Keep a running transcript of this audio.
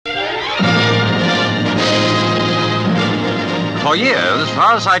For years,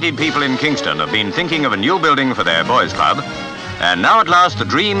 far-sighted people in Kingston have been thinking of a new building for their boys' club, and now at last the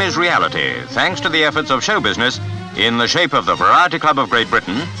dream is reality, thanks to the efforts of show business in the shape of the Variety Club of Great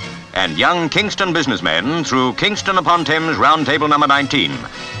Britain and young Kingston businessmen through Kingston-Upon-Thames Round Table number 19.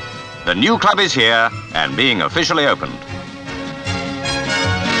 The new club is here and being officially opened.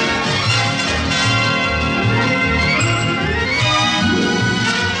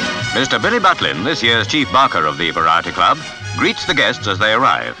 Mr. Billy Butlin, this year's chief barker of the Variety Club, greets the guests as they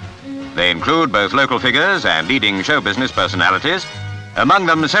arrive. They include both local figures and leading show business personalities, among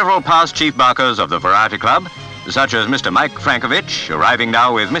them several past chief barkers of the Variety Club, such as Mr. Mike Frankovitch, arriving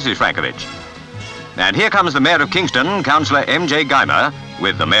now with Mrs Frankovitch. And here comes the Mayor of Kingston, Councillor MJ Guymer,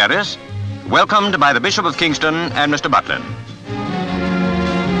 with the Mayoress, welcomed by the Bishop of Kingston and Mr. Butlin.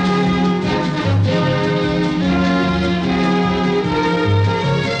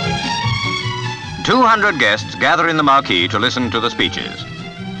 "200 guests gather in the marquee to listen to the speeches."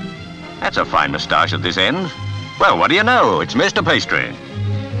 That's a fine moustache at this end. Well, what do you know? It's Mr. Pastry.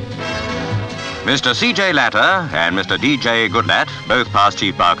 Mr. CJ Latta and Mr. DJ Goodlatte, both past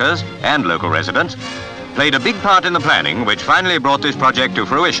chief barkers and local residents, played a big part in the planning which finally brought this project to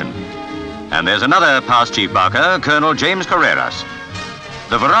fruition. And there's another past chief barker, Colonel James Carreras.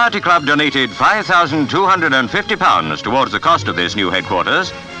 The Variety Club donated £5,250 towards the cost of this new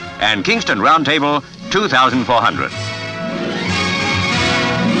headquarters, and Kingston Round Table, $2,400.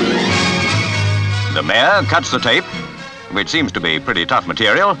 The Mayor cuts the tape, which seems to be pretty tough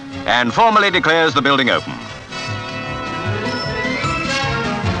material, and formally declares the building open.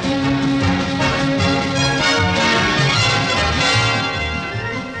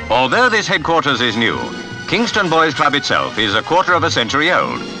 Although this headquarters is new, Kingston Boys Club itself is a quarter of a century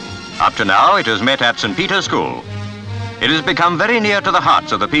old. Up to now, it has met at St. Peter's School. It has become very near to the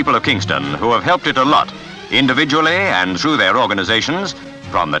hearts of the people of Kingston, who have helped it a lot, individually and through their organisations,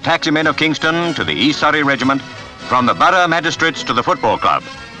 from the taximen of Kingston to the East Surrey Regiment, from the borough magistrates to the football club.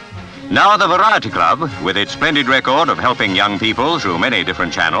 Now the Variety Club, with its splendid record of helping young people through many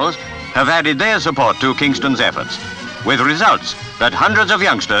different channels, have added their support to Kingston's efforts, with results that hundreds of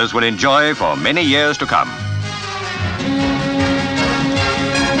youngsters will enjoy for many years to come.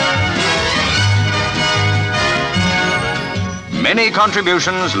 Many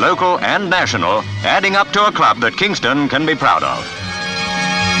contributions, local and national, adding up to a club that Kingston can be proud of.